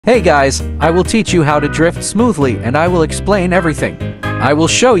Hey guys, I will teach you how to drift smoothly and I will explain everything. I will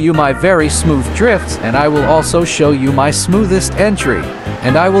show you my very smooth drifts and I will also show you my smoothest entry.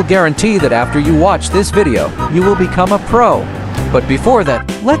 And I will guarantee that after you watch this video, you will become a pro. But before that,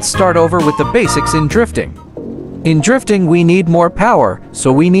 let's start over with the basics in drifting. In drifting we need more power,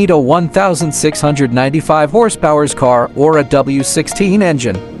 so we need a 1695 horsepower car or a W16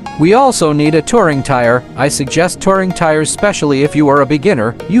 engine. We also need a touring tire. I suggest touring tires, especially if you are a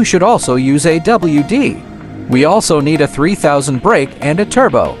beginner. You should also use a WD. We also need a 3000 brake and a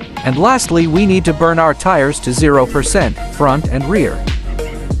turbo. And lastly, we need to burn our tires to 0% front and rear.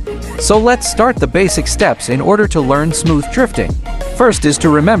 So let's start the basic steps in order to learn smooth drifting. First is to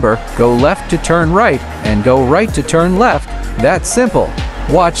remember, go left to turn right and go right to turn left. That's simple.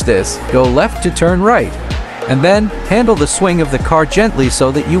 Watch this, go left to turn right. And then, handle the swing of the car gently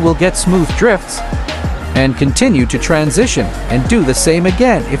so that you will get smooth drifts. And continue to transition, and do the same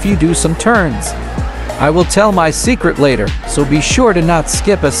again if you do some turns. I will tell my secret later, so be sure to not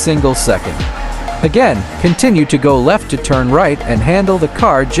skip a single second. Again, continue to go left to turn right and handle the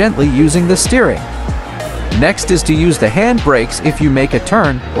car gently using the steering. Next is to use the hand brakes if you make a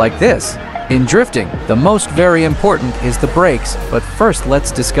turn, like this. In drifting, the most very important is the brakes, but first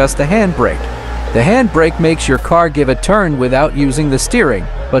let's discuss the hand brake. The hand brake makes your car give a turn without using the steering,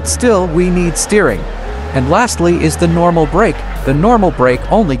 but still we need steering. And lastly is the normal brake. The normal brake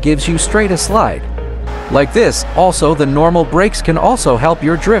only gives you straight a slide. Like this, also the normal brakes can also help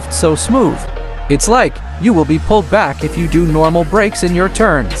your drift so smooth. It's like you will be pulled back if you do normal brakes in your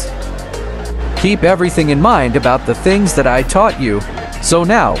turns. Keep everything in mind about the things that I taught you. So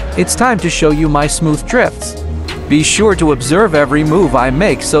now, it's time to show you my smooth drifts. Be sure to observe every move I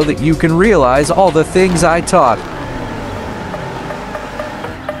make so that you can realize all the things I taught.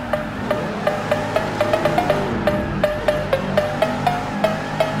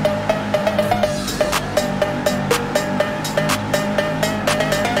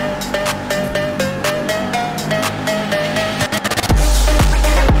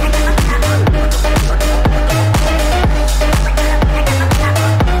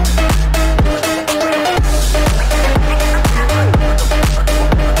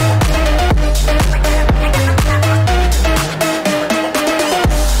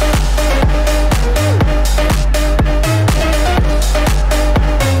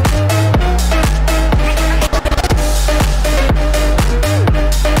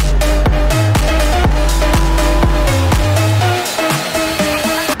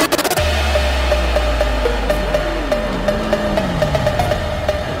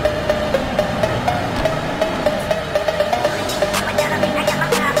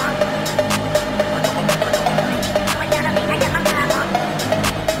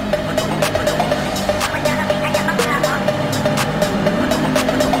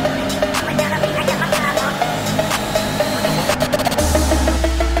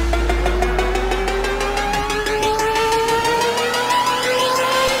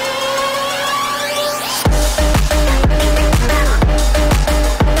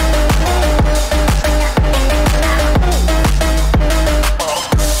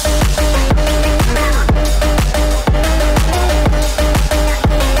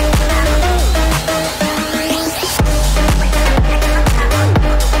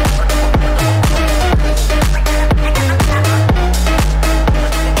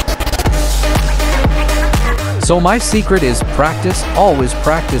 So my secret is practice, always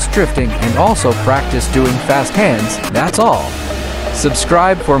practice drifting and also practice doing fast hands, that's all.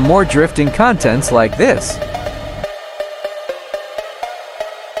 Subscribe for more drifting contents like this.